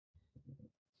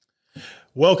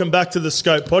Welcome back to the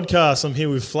Scope Podcast. I'm here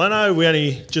with Flano. We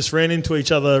only just ran into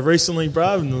each other recently,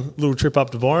 bro, in a little trip up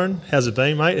to Byron. How's it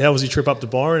been, mate? How was your trip up to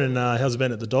Byron, and how's it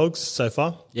been at the Dogs so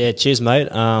far? Yeah, cheers, mate.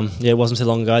 It wasn't too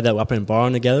long ago that we're up in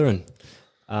Byron together, and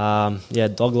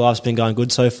dog life's been going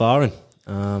good so far,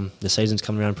 and the season's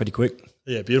coming around pretty quick.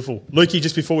 Yeah, beautiful. Lukey,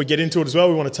 just before we get into it as well,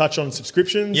 we want to touch on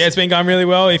subscriptions. Yeah, it's been going really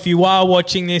well. If you are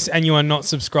watching this and you are not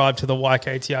subscribed to the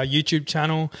YKTR YouTube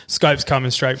channel, Scope's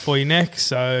coming straight for you next.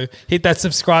 So hit that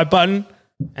subscribe button,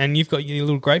 and you've got your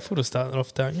little grateful to start it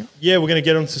off, don't you? Yeah, we're going to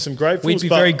get onto some gratefuls. We'd be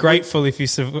very grateful if you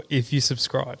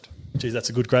subscribed. Geez, that's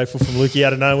a good grateful from Lukey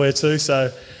out of nowhere too.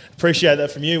 So appreciate that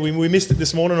from you. We missed it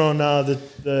this morning on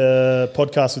the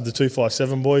podcast with the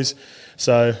 257 boys.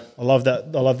 So I love that.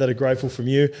 I love that. A grateful from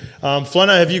you.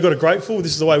 Flano, have you got a grateful?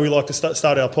 This is the way we like to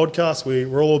start our podcast.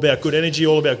 We're all about good energy,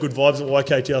 all about good vibes at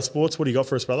YKTR Sports. What do you got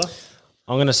for us, brother?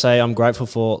 I'm going to say I'm grateful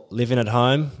for living at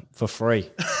home for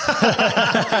free.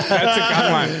 That's a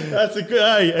good one. That's a good.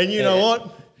 Hey, and you know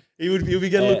what? He'll be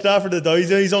getting looked after at the dog.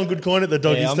 He's on good coin at the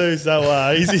doggies too.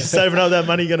 So he's saving up that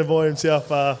money, going to buy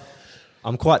himself.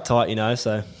 I'm quite tight,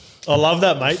 so. I love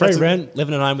that, mate. Free rent,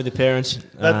 living at home with your parents,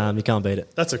 you can't beat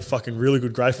it. That's a fucking really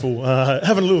good grateful.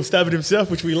 Having a little stab at himself,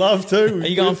 which we love too. Are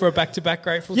you going for a back-to-back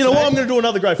grateful You know what? I'm going to do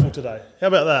another grateful today. How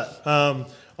about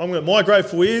that? My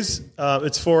grateful is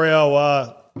it's for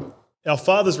our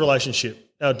father's relationship.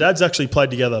 Our dads actually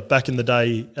played together back in the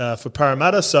day for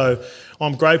Parramatta, so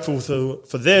I'm grateful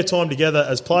for their time together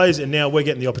as players, and now we're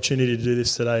getting the opportunity to do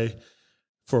this today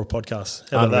for a podcast.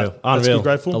 How about that? Unreal. That's good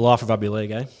grateful. The life of rugby league,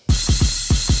 eh?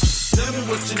 Tell me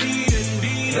what you need and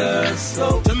need. Let's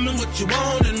go. Tell me what you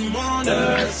want and want.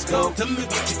 Let's go. Tell me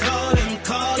what you call and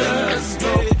call. Let's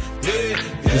go.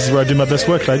 Yeah. This is where I do my best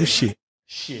work, baby. Shit,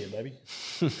 baby.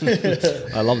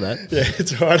 I love that. Yeah,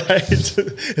 it's all right.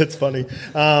 It's funny.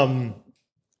 All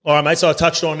right, mate. So I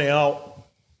touched on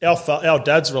our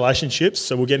dad's relationships.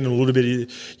 So we're getting a little bit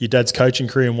of your dad's coaching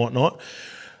career and whatnot.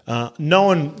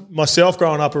 Knowing myself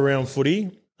growing up around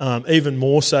footy. Even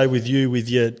more so with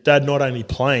your dad not only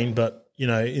playing but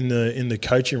in the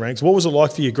coaching ranks. What was it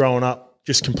like for you growing up,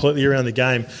 just completely around the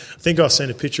game? I think I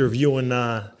sent a picture of you and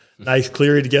Nath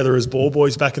Cleary together as ball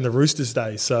boys back in the Roosters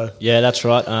days. So yeah, that's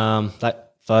right.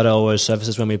 That photo always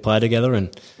surfaces when we play together,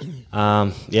 and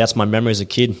that's my memory as a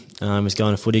kid. Was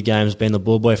going to footy games, being the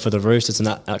ball boy for the Roosters and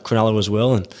at Cronulla as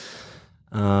well, and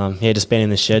just being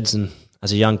in the sheds and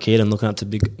as a young kid and looking up to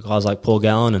big guys like Paul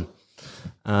Gallen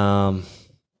and.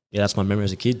 That's my memory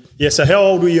as a kid. Yeah, so how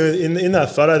old were you in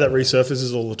that photo that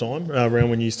resurfaces all the time around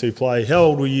when you used to play? How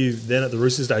old were you then at the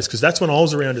Roosters days? Because that's when I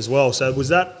was around as well. So was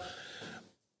that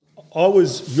 –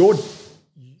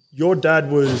 your dad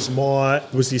was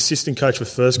the assistant coach for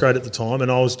first grade at the time,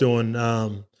 and I was doing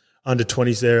under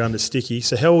 20s there under Sticky.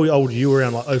 So how old were you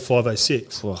around like 05,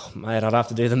 06? Well, mate, I'd have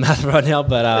to do the math right now,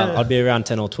 but I'd be around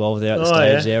 10 or 12 there at the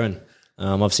stage there. And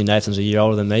obviously Nathan's a year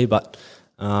older than me, but –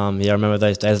 I remember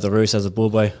those days at the Roosters as a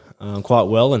ball boy quite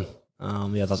well, and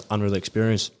that was an unreal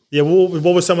experience. Yeah, well,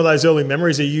 what were some of those early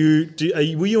memories? Were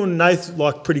you and Nath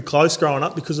like pretty close growing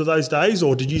up because of those days,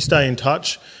 or did you stay in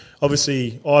touch?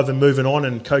 Obviously, Ivan moving on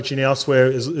and coaching elsewhere,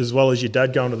 as well as your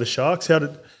dad going to the Sharks. How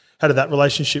did that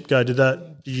relationship go? Did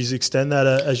you extend that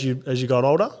as you got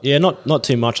older? Yeah, not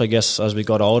too much, I guess, as we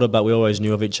got older, but we always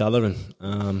knew of each other and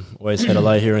always said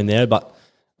hello here and there, but.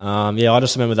 I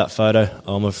just remember that photo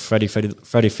of Freddie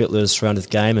Fittler's surrounded the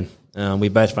game, and we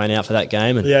both ran out for that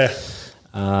game. And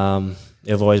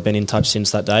they've always been in touch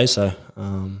since that day. So,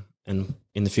 and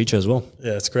in the future as well.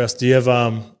 Yeah, it's gross. Do you have?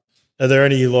 Are there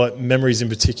any like memories in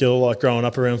particular, like growing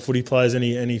up around footy players?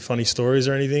 Any funny stories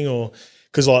or anything? Or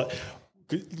because I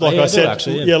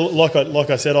said,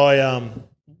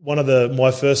 one of my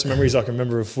first memories I can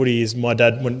remember of footy is my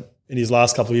dad when. In his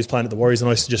last couple of years playing at the Warriors, and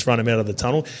I used to just run him out of the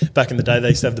tunnel. Back in the day, they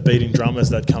used to have the beating drummers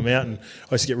that come out, and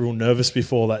I used to get real nervous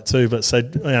before that too. But so,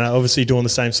 obviously doing the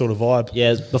same sort of vibe.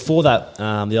 Yeah, before that,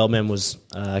 the old man was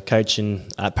coaching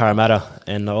at Parramatta,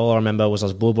 and all I remember was I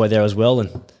was a ball boy there as well, and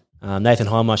Nathan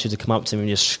Hindmarsh used to come up to me and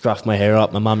just scruff my hair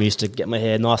up. My mum used to get my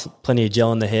hair nice, plenty of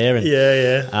gel in the hair.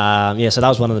 And, so that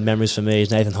was one of the memories for me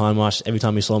is Nathan Hindmarsh. Every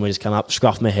time he saw me, just come up,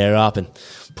 scruff my hair up and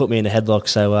put me in a headlock.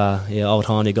 So, old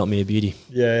Hindy got me a beauty.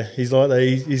 Yeah, he's like that.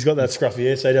 He's got that scruffy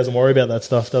hair, so he doesn't worry about that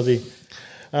stuff, does he?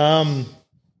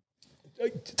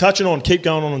 Keep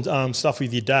going on stuff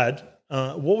with your dad.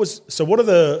 I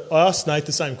asked Nate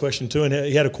the same question too, and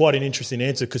he had quite an interesting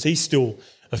answer because he's still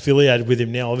affiliated with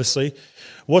him now, obviously.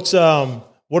 What's one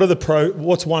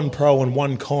pro and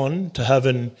one con to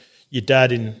having your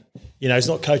dad in? He's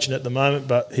not coaching at the moment,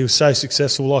 but he was so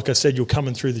successful. Like I said, you're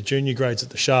coming through the junior grades at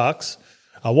the Sharks.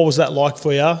 What was that like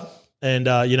for you? And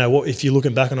what if you're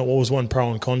looking back on it, what was one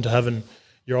pro and con to having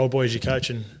your old boy as your coach?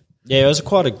 And Yeah, it was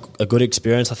quite a good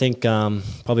experience. I think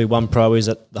probably one pro is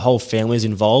that the whole family's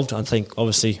involved. I think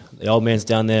obviously the old man's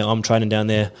down there, I'm training down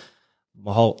there.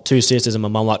 My whole 2 sisters and my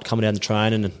mum like coming down to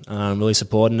training and really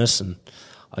supporting us. And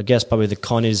I guess probably the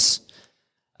con is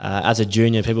as a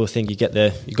junior, people think you got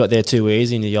there too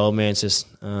easy, and the old man's just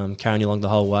carrying you along the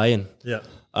whole way. And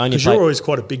because you're always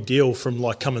quite a big deal from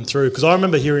like coming through. Because I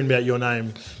remember hearing about your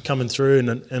name coming through,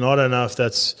 and I don't know if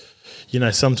that's.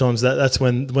 Sometimes that's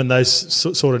when those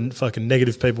sort of fucking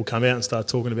negative people come out and start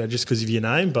talking about just because of your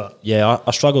name. But yeah,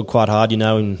 I struggled quite hard,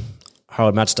 in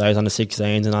Harold match days under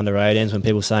 16s and under 18s when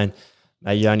people saying,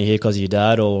 "Mate, you're only here because of your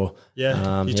dad," or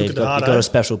you took it to heart. You got a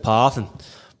special path,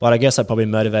 but I guess that probably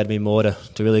motivated me more to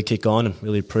really kick on and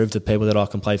really prove to people that I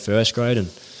can play first grade.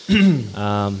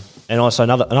 And also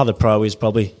another pro is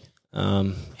probably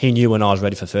he knew when I was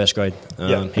ready for first grade.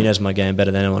 He knows my game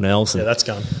better than anyone else. And, that's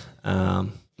gone.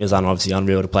 it was obviously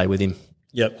unreal to play with him.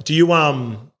 Yep. Do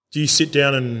you sit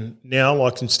down and now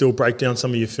can still break down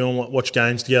some of your film, like watch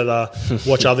games together,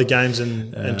 watch other games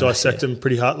and dissect them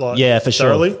pretty hard? For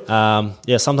thoroughly?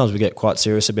 Sure. Sometimes we get quite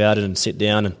serious about it and sit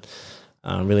down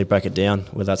and really break it down,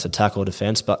 whether that's attack or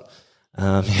defence. But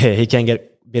he can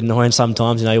get a bit annoying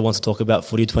sometimes. He wants to talk about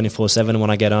footy 24/7 when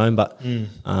I get home. But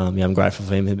I'm grateful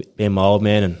for him being my old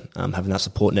man and having that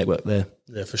support network there.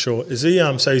 Yeah, for sure. Is he?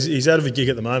 So he's out of a gig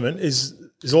at the moment.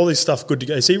 Is all this stuff good to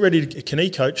go? Is he ready? Can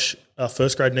he coach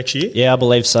first grade next year? Yeah, I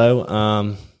believe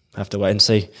so. Have to wait and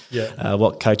see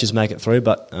what coaches make it through.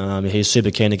 But he's super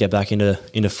keen to get back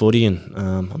into footy, and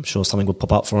I'm sure something will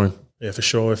pop up for him. Yeah, for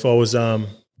sure. If I was,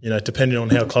 depending on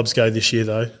how clubs go this year,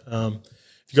 though,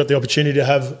 if you got the opportunity to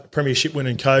have a premiership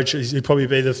winning coach, he'd probably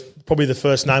be the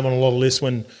first name on a lot of lists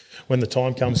when the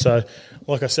time comes. So,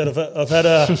 like I said, I've had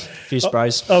a few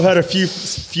sprays. I've had a few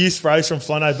sprays from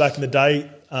Flanagan back in the day.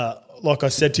 Like I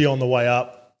said to you on the way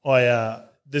up,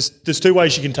 there's two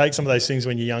ways you can take some of those things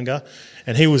when you're younger,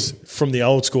 and he was from the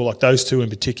old school, like those two in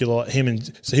particular.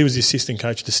 So he was the assistant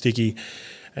coach to Sticky,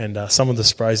 and some of the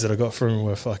sprays that I got from him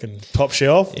were fucking top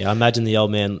shelf. Yeah, I imagine the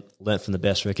old man learnt from the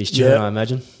best Ricky Stewart. I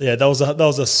imagine. Yeah, that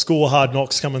was a school of hard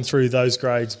knocks coming through those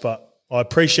grades, but I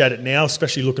appreciate it now,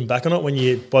 especially looking back on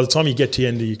it. By the time you get to the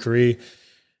end of your career,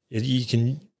 you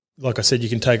can. Like I said, you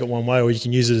can take it one way or you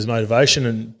can use it as motivation,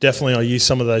 and definitely I use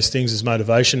some of those things as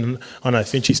motivation. And I know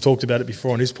Finchie's talked about it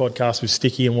before on his podcast with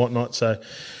Sticky and whatnot, so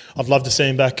I'd love to see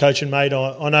him back coaching, mate.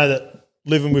 I know that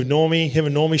living with Normie, him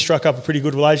and Normie struck up a pretty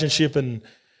good relationship, and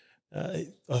I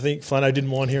think Flano didn't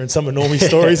mind hearing some of Normie's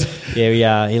stories.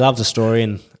 He loves the story,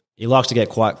 and he likes to get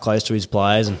quite close to his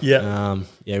players and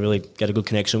really get a good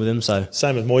connection with him. So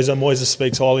same with Moisa. Moisa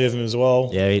speaks highly of him as well.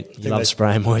 Yeah, he loves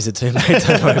spraying Moisa too, mate.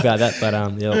 Don't worry about that. But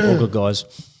all good guys.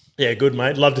 Yeah, good,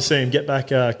 mate. Love to see him get back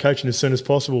coaching as soon as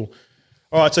possible.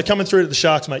 All right, so coming through to the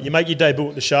Sharks, mate. You make your debut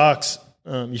at the Sharks.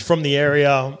 You're from the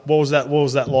area. What was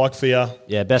that like for you?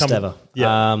 Yeah, best ever. Yeah.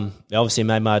 I obviously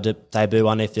made my debut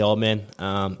underneath the old man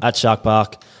at Shark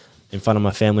Park in front of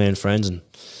my family and friends, and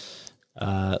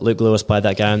Luke Lewis played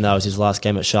that game. That was his last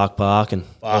game at Shark Park, and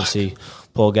obviously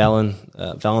Paul Gallen,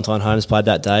 Valentine Holmes played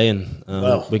that day, and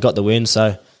we got the win.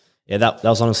 So yeah, that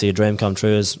was honestly a dream come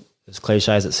true, as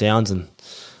cliche as it sounds. And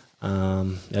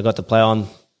I got to play on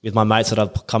with my mates that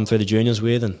I've come through the juniors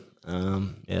with,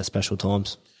 and special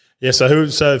times. Yeah, so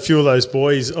a few of those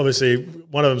boys, obviously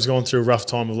one of them's gone through a rough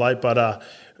time of late, but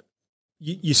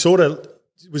you sort of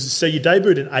you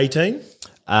debuted in 18?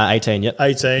 18, yep.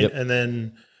 18, yep. And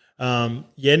then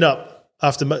you end up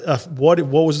after what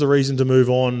was the reason to move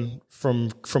on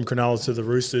from Cronulla to the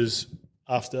Roosters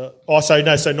after?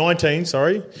 So 19.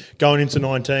 Sorry, going into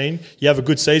 19, you have a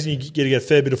good season. You get a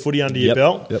fair bit of footy under your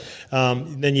belt. Yep.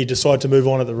 Then you decide to move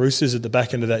on at the Roosters at the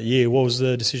back end of that year. What was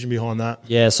the decision behind that?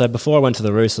 Yeah, so before I went to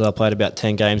the Roosters, I played about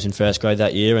 10 games in first grade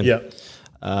that year, and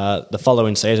the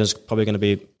following season is probably going to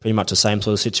be pretty much the same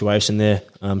sort of situation there.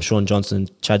 Sean Johnson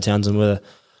and Chad Townsend were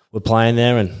playing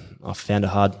there, and I found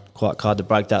it quite hard to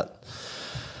break that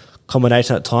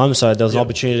combination at times. So there was an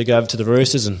opportunity to go over to the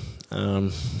Roosters, and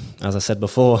as I said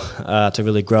before, to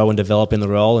really grow and develop in the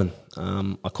role, and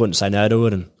I couldn't say no to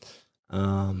it, and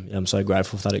I'm so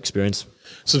grateful for that experience.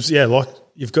 So like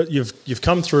you've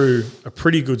come through a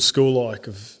pretty good school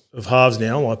of halves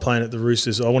now, like playing at the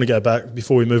Roosters. I want to go back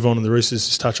before we move on to the Roosters,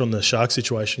 just touch on the Shark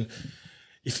situation.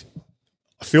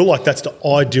 I feel like that's the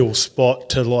ideal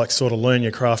spot to sort of learn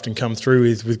your craft and come through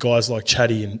with guys like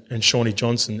Chatty and Shawnee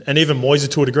Johnson, and even Moisa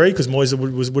to a degree, because Moisa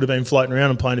would have been floating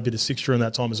around and playing a bit of six during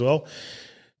that time as well.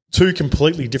 Two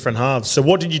completely different halves. So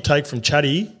what did you take from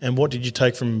Chatty and what did you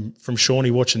take from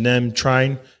Shawnee, watching them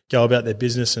train, go about their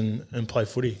business and play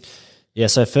footy? Yeah,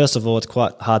 so first of all, it's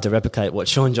quite hard to replicate what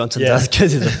Sean Johnson does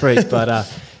because he's a freak. But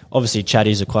obviously,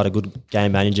 Chatty's quite a good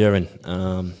game manager, and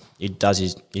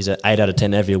he's an 8 out of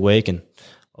 10 every week. And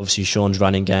obviously, Sean's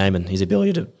running game and his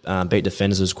ability to beat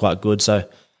defenders is quite good. So,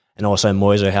 and also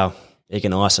Moiser, how he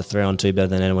can ice a 3-on-2 better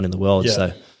than anyone in the world.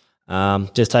 Yeah. So,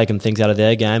 just taking things out of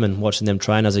their game and watching them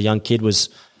train as a young kid was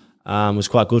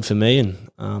quite good for me. And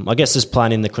I guess just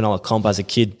playing in the Cronulla comp as a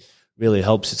kid really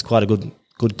helps. It's quite a good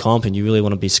comp, and you really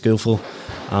want to be skillful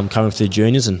coming through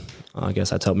juniors, and I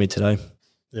guess that's helped me today.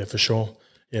 Yeah, for sure.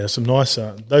 Yeah, some nice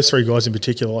those three guys in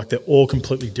particular, like they're all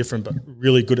completely different but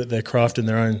really good at their craft in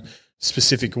their own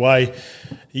specific way.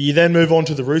 You then move on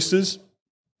to the Roosters.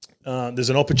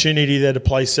 There's an opportunity there to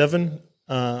play 7,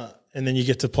 and then you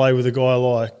get to play with a guy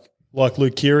like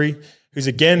Luke Keary, who's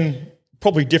again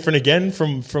probably different again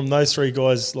from those three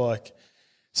guys. Like,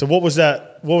 so what was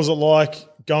that? What was it like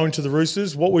going to the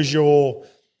Roosters? What was your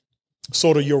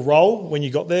role when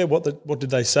you got there? What did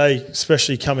they say,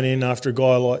 especially coming in after a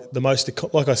guy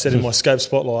like I said in my scope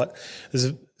spotlight,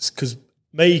 because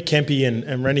me, Kempy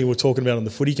and Rennie were talking about on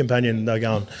the Footy Companion, and they're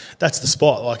going, that's the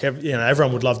spot. Like,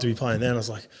 everyone would love to be playing there. And I was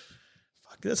like,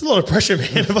 fuck, that's a lot of pressure, man.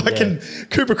 If I can,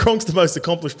 Cooper Cronk's the most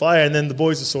accomplished player, and then the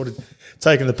boys are sort of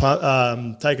taking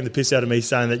the piss out of me,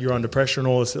 saying that you're under pressure and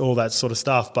all that sort of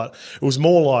stuff. But it was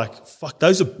more like, fuck,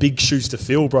 those are big shoes to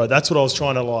fill, bro. That's what I was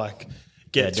trying to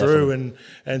get through. Definitely.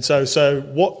 And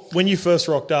so when you first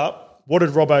rocked up, what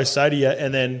did Robbo say to you?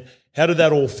 And then how did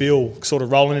that all feel, sort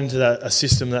of rolling into a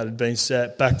system that had been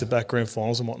set back-to-back grand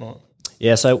finals and whatnot?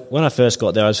 Yeah, so when I first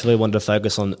got there, I just really wanted to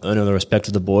focus on earning the respect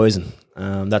of the boys,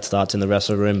 and that starts in the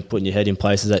wrestling room, putting your head in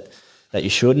places that you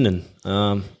shouldn't.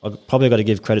 And I've probably got to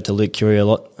give credit to Luke Keary a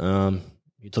lot.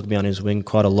 He took me on his wing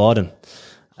quite a lot, and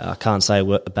I can't say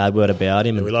a bad word about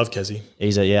him. Yeah, we love Kezzy.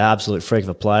 He's a absolute freak of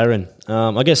a player, and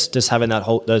I guess just having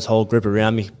those whole group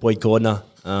around me, Boyd Cordner,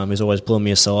 who's always pulling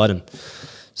me aside and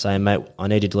saying, mate, I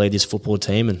needed to lead this football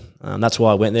team, and that's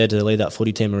why I went there, to lead that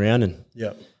footy team around. And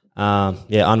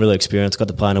unreal experience. Got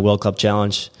to play in a World Club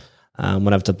Challenge.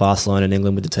 Went over to Barcelona in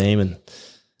England with the team, and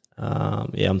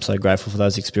I'm so grateful for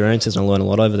those experiences, and I learned a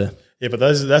lot over there. Yeah, but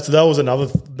that was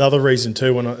another reason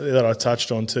too that I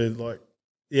touched on too. Like,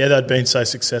 yeah, they'd been so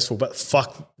successful, but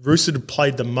fuck, Roosters had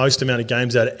played the most amount of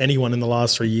games out of anyone in the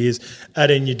last 3 years. Add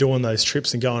in you doing those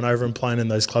trips and going over and playing in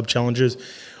those club challenges.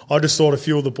 I just thought a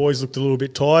few of the boys looked a little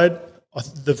bit tired.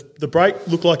 The break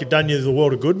looked like it done you the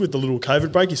world of good with the little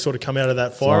COVID break. You sort of come out of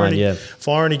that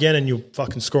firing again, and you're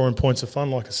fucking scoring points of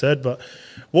fun, like I said. But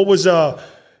what was how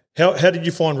did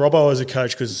you find Robbo as a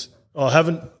coach? Because I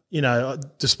haven't,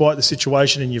 despite the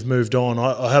situation and you've moved on,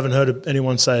 I haven't heard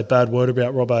anyone say a bad word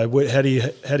about Robbo.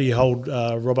 How do you hold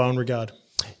Robbo in regard?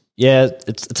 Yeah,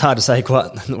 it's hard to say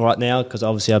quite right now because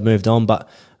obviously I've moved on, but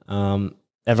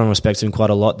everyone respects him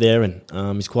quite a lot there, and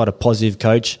he's quite a positive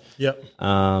coach. Yep.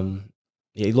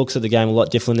 He looks at the game a lot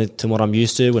differently to what I'm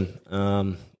used to,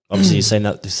 and obviously he's seen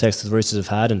that the success the Roosters have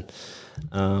had,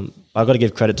 and I've got to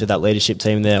give credit to that leadership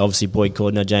team there. Obviously, Boyd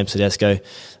Cordner, James Tedesco,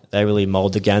 they really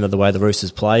mould the game of the way the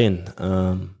Roosters play, and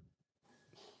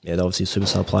they're obviously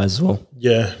superstar players as well.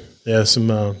 Yeah, some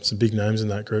big names in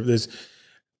that group. There's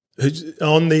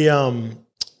on the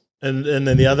and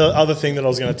then the other thing that I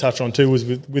was going to touch on too was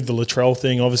with the Latrell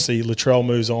thing. Obviously, Latrell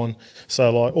moves on,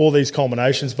 so like all these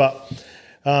culminations, but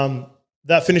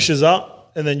that finishes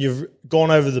up, and then you've gone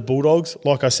over to the Bulldogs.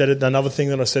 Like I said, another thing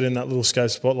that I said in that little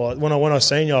scope spotlight, when I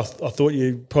seen you, I thought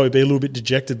you'd probably be a little bit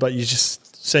dejected, but you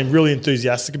just seem really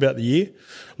enthusiastic about the year,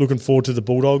 looking forward to the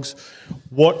Bulldogs.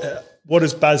 What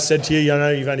has Baz said to you? I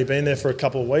know you've only been there for a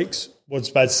couple of weeks.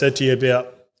 What's Baz said to you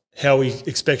about how he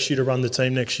expects you to run the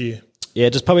team next year?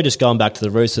 Yeah, probably just going back to the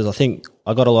Roosters. I think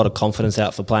I got a lot of confidence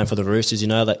out for playing for the Roosters.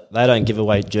 That they don't give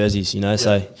away jerseys.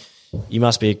 So you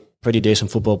must be pretty decent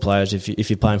football players if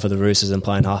you're playing for the Roosters and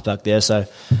playing halfback there. So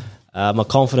my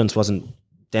confidence wasn't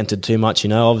dented too much.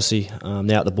 Obviously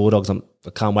now at the Bulldogs, I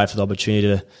can't wait for the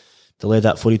opportunity to lead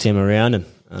that footy team around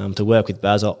and to work with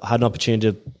Baz. I had an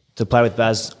opportunity to play with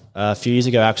Baz a few years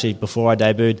ago, actually, before I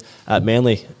debuted at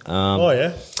Manly.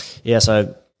 Yeah,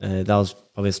 so that was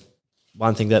probably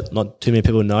one thing that not too many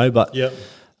people know, but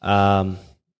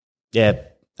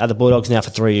at the Bulldogs now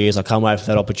for 3 years. I can't wait for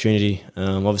that opportunity.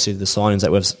 Obviously, the signings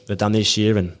that we've done this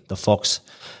year, and the Fox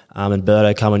and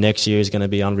Birdo coming next year is going to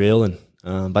be unreal. And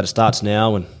but it starts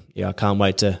now, and I can't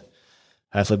wait to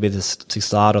hopefully be the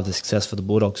start of the success for the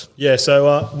Bulldogs. Yeah.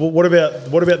 So what about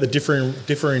the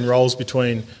differing roles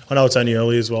between? I know it's only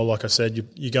early as well. Like I said,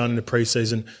 you're going into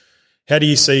pre-season. How do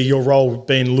you see your role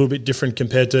being a little bit different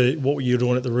compared to what you're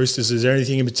doing at the Roosters? Is there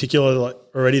anything in particular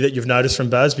already that you've noticed from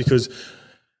Baz? Because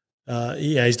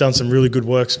he's done some really good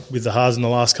works with the Haas in the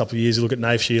last couple of years. You look at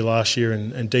Naifshire last year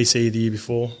and DC the year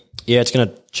before. Yeah, it's going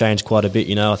to change quite a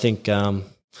bit. I think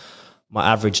my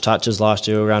average touches last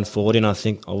year were around 40, and I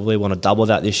think I really want to double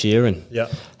that this year and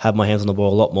have my hands on the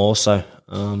ball a lot more. So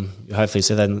you'll hopefully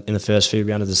see that in the first few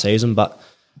rounds of the season. But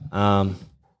I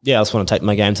just want to take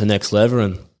my game to the next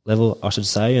level, I should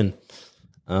say, and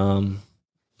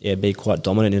be quite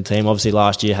dominant in the team. Obviously,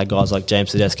 last year had guys like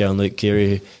James Tedesco and Luke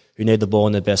Keary who need the ball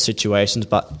in their best situations.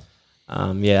 But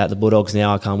at the Bulldogs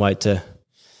now, I can't wait to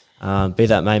be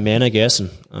that main man, I guess,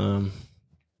 and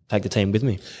take the team with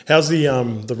me. How's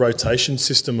the rotation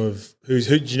system of who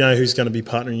do you know who's going to be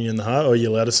partnering you in the heart? Or are you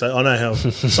allowed to say? I know how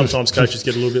sometimes coaches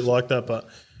get a little bit like that, but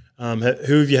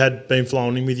who have you been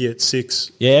flowing in with you at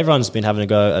 6? Yeah, everyone's been having a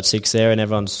go at 6 there, and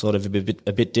everyone's sort of a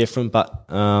bit different. But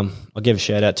I'll give a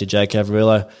shout out to Jake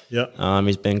Cavarillo. Yeah,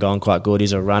 he's been going quite good.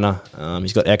 He's a runner.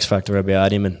 He's got X factor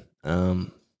about him,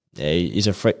 and he's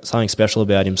something special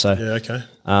about him. So okay.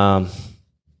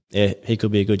 He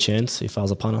could be a good chance if I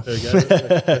was a punter. There you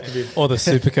go. Or the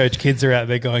Supercoach kids are out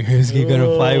there going, who's he going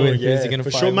to play with? Yeah, who's he going to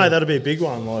play for sure, with? mate. That'd be a big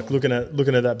one. Like looking at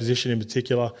that position in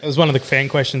particular. It was one of the fan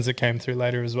questions that came through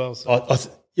later as well. So. Was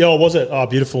it? Oh,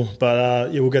 beautiful.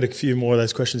 But we'll get a few more of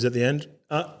those questions at the end.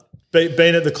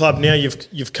 Being at the club now,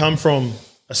 you've come from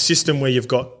a system where you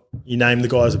name the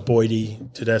guys at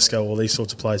Boydie, Tedesco, all these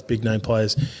sorts of players, big name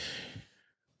players.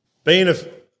 I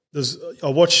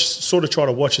try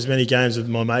to watch as many games with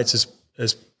my mates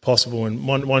as possible, and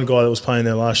one guy that was playing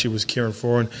there last year was Kieran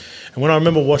Foran. And when I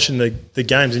remember watching the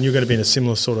games, and you're going to be in a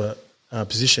similar sort of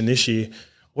position this year, I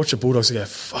watch the Bulldogs and go,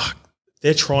 fuck,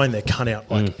 they're trying their cunt out.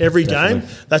 Like every definitely. game,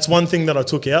 that's one thing that I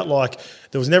took out. Like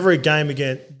there was never a game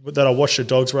again that I watched the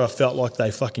Dogs where I felt like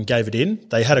they fucking gave it in.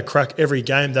 They had a crack every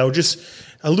game. They were just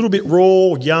a little bit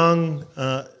raw, young,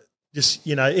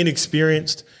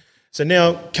 inexperienced. So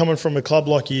now, coming from a club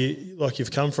like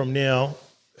you've come from now,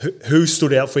 who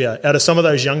stood out for you out of some of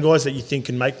those young guys that you think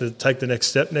can take the next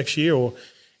step next year, or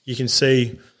you can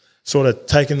see sort of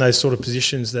taking those sort of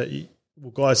positions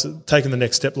guys taking the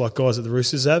next step like guys at the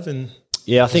Roosters have? And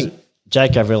I think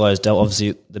Jake Cavarillo is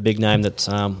obviously the big name that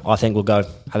I think will go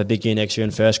have a big year next year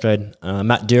in first grade.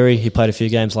 Matt Dury, he played a few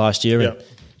games last year, and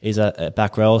he's a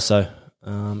back row, so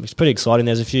it's pretty exciting.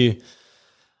 There's a few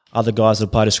other guys that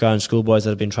have played Australian schoolboys that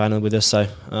have been training with us. So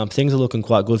things are looking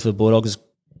quite good for the Bulldogs.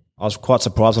 I was quite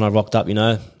surprised when I rocked up,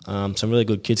 some really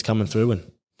good kids coming through.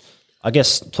 And I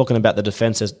guess talking about the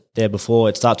defence there before,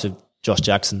 it starts with Josh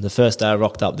Jackson. The first day I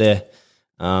rocked up there,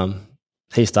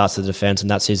 he starts the defence, and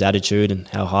that's his attitude and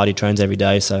how hard he trains every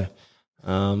day. So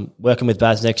working with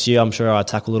Baz next year, I'm sure our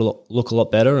attack will look a lot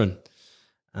better. And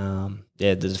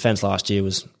the defence last year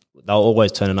was... They were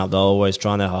always turning up. They were always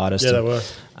trying their hardest. Yeah, they were.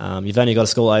 You've only got to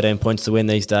score 18 points to win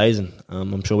these days, and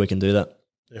I'm sure we can do that.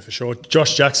 Yeah, for sure.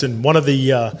 Josh Jackson, one of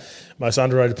the most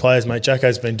underrated players, mate.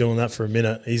 Jacko's been doing that for a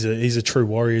minute. He's a true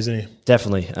warrior, isn't he?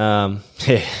 Definitely.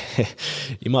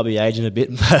 You might be aging a bit.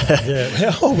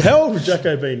 Yeah. How old would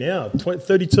Jacko be now?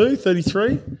 32,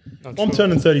 33? I'm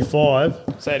turning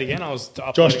 35. Say it again. I was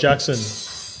up Josh Jackson.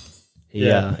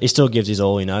 He still gives his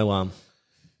all,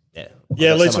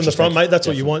 Yeah, leads from the front, mate. That's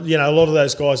what you want. A lot of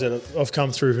those guys that have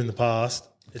come through in the past,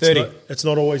 30. It's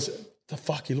not always the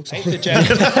fuck he looks like. 8th of Jan.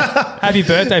 Happy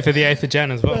birthday for the 8th of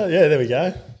Jan as well. Yeah, there we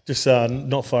go. Just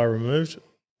not far removed.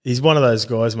 He's one of those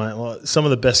guys, mate. Like some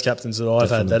of the best captains that I've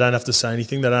had, they don't have to say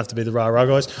anything. They don't have to be the rah-rah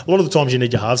guys. A lot of the times you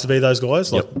need your halves to be those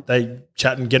guys. Like they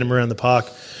chat and get them around the park.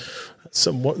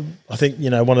 I think,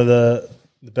 one of the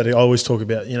better, I always talk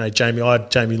about, Jamie. I had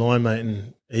Jamie Lyon, mate,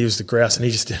 and he was the grouse, and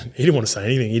he didn't want to say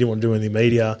anything. He didn't want to do anything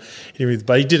media.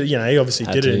 But he did it. He obviously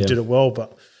did it and did it well.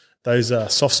 But those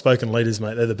soft-spoken leaders,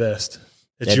 mate, they're the best.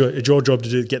 It's your job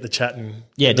to get the chat and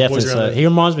definitely. So he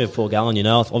reminds me of Paul Gallen.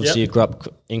 Obviously you grew up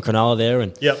in Cronulla there,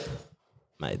 and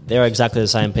mate, they're exactly the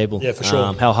same people. Yeah, for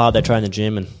sure. How hard they train in the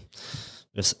gym, and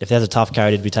if there's a tough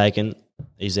carry to be taken,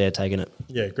 he's there taking it.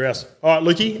 Yeah, grouse. All right,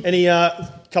 Lukey. Any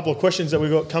couple of questions that we've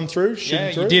got come through?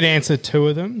 You did answer 2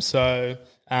 of them. So.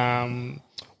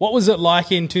 What was it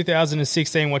like in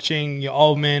 2016 watching your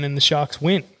old man and the Sharks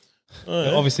win?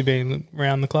 Obviously being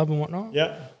around the club and whatnot.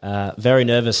 Yeah. Very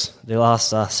nervous. The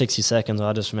last 60 seconds,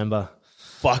 I just remember.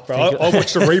 Fuck, bro. I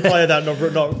watched a replay of that not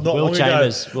Will long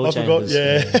Chambers, ago. Will Chambers.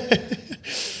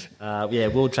 Yeah.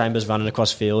 Will Chambers running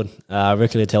across field.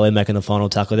 Ricky Latelli making the final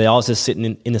tackle there. I was just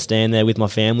sitting in the stand there with my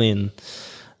family, and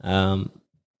I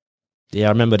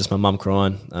remember just my mum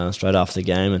crying straight after the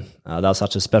game, and that was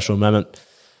such a special moment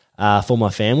for my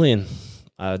family, and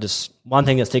Just one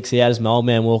thing that sticks out is my old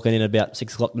man walking in about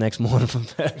 6 o'clock the next morning from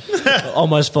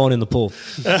almost falling in the pool.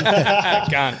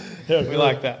 Can't. We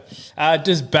like that.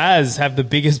 Does Baz have the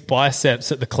biggest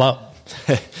biceps at the club?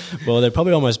 Well, they're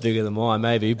probably almost bigger than mine,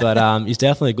 maybe, but he's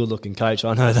definitely a good-looking coach.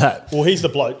 I know that. Well, he's the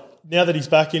bloke. Now that he's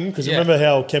back in, because remember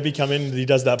how Kempy come in and he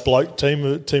does that bloke team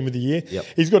of the year? Yep.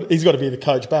 He's got to be the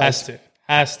coach, Baz.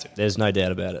 Has to. There's no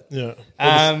doubt about it. Yeah.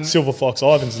 Well, Silver Fox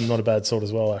Ivans is not a bad sort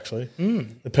as well, actually.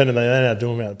 Depending on how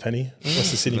doing about the penny.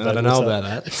 What's the city? I don't know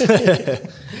about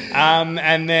that.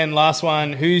 And then last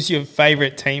one, who's your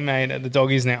favourite teammate at the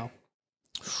Doggies now?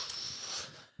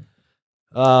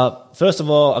 First of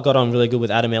all, I got on really good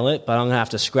with Adam Elliott, but I'm going to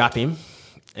have to scrap him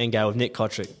and go with Nick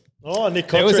Kotrick. Oh, Nick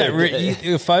There was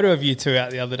Kotrick. a photo of you two out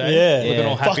the other day. Yeah. Looking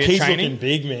all Fuck, happy at he's training. looking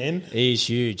big, man. He's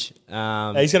huge. He's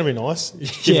going to be nice.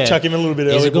 Chuck him a little bit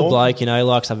early. He's a good more. bloke, you know. He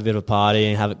likes to have a bit of a party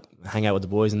and hang out with the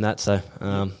boys and that. So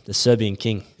the Serbian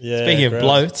king. Yeah, Speaking of great.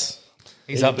 bloats,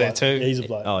 he's up there too. He's a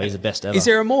bloke. Oh, he's the best ever. Is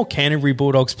there a more Canterbury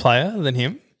Bulldogs player than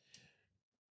him?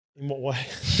 In what way?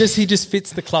 He just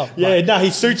fits the club. Yeah, no,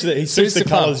 he suits it. He suits the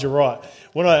club. colours. You're right.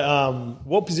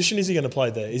 What position is he going to play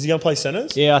there? Is he going to play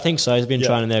centres? Yeah, I think so. He's been Yeah.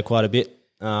 training there quite a bit.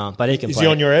 But he can Is play.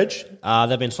 he on your edge?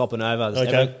 They've been swapping over.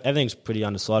 Okay. Everything's pretty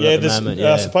undecided Yeah, at the moment.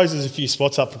 I suppose there's a few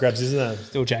spots up for grabs, isn't there?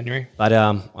 Still January. But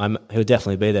he'll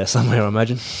definitely be there somewhere, I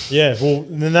imagine. Yeah, well,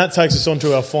 then that takes us on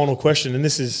to our final question, and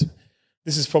this is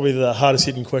probably the hardest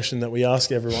hitting question that we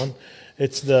ask everyone.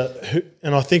 It's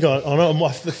and I think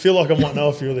I feel like I might know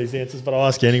a few of these answers, but I'll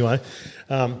ask you anyway.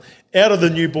 Out of your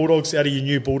new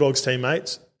Bulldogs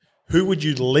teammates, who would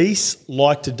you least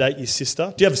like to date your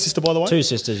sister? Do you have a sister, by the way? 2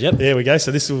 sisters, yep. There we go.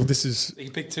 So this is. You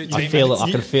can pick two I teammates. feel it.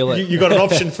 I can feel it. You got an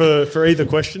option for either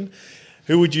question.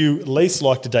 Who would you least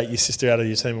like to date your sister out of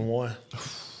your team and why?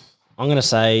 I'm going to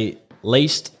say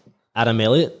least Adam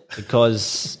Elliott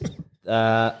because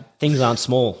things aren't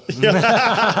small.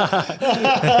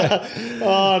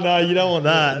 Oh, no, you don't want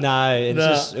that. No,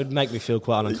 it'd make me feel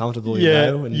quite uncomfortable, you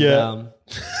Yeah, know. And, yeah.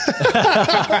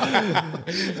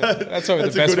 That's probably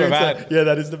That's the a best good we've answer. had. Yeah,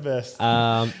 that is the best.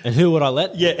 And who would I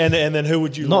let? Yeah, and then who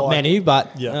would you Not like? many,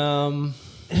 but Yeah.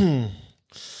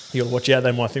 You got to watch out.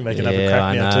 They might think they can have a yeah, crack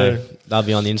I now know. too. They'll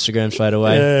be on the Instagram straight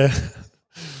away. Yeah.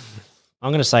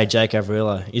 I'm going to say Jake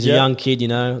Averillo. He's Yep. a young kid, you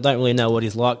know. Don't really know what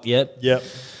he's like yet, Yep.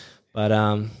 but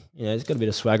he's got a bit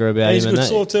of swagger about He's a him. good and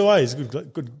sort too, He's a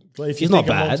good. If you He's not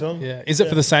think him bad. long-term. Yeah. Is it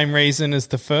for the same reason as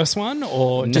the first one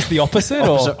or just the opposite?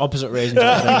 opposite reasons.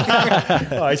 I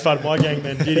think. Oh, he's part of my gang,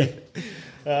 man. Did he?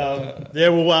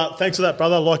 Thanks for that,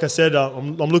 brother. Like I said,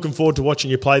 I'm looking forward to watching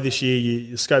you play this year,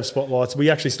 your Scope Spotlights. We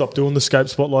actually stopped doing the Scope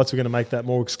Spotlights. We're going to make that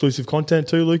more exclusive content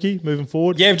too, Lukey, moving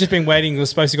forward. Yeah, I've just been waiting. It was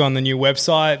supposed to go on the new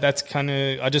website. That's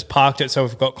I just parked it so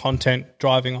we've got content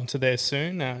driving onto there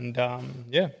soon. And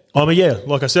yeah.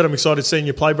 Like I said, I'm excited seeing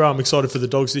you play, bro. I'm excited for the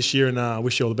Dogs this year and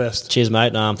wish you all the best. Cheers,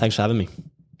 mate. Thanks for having me.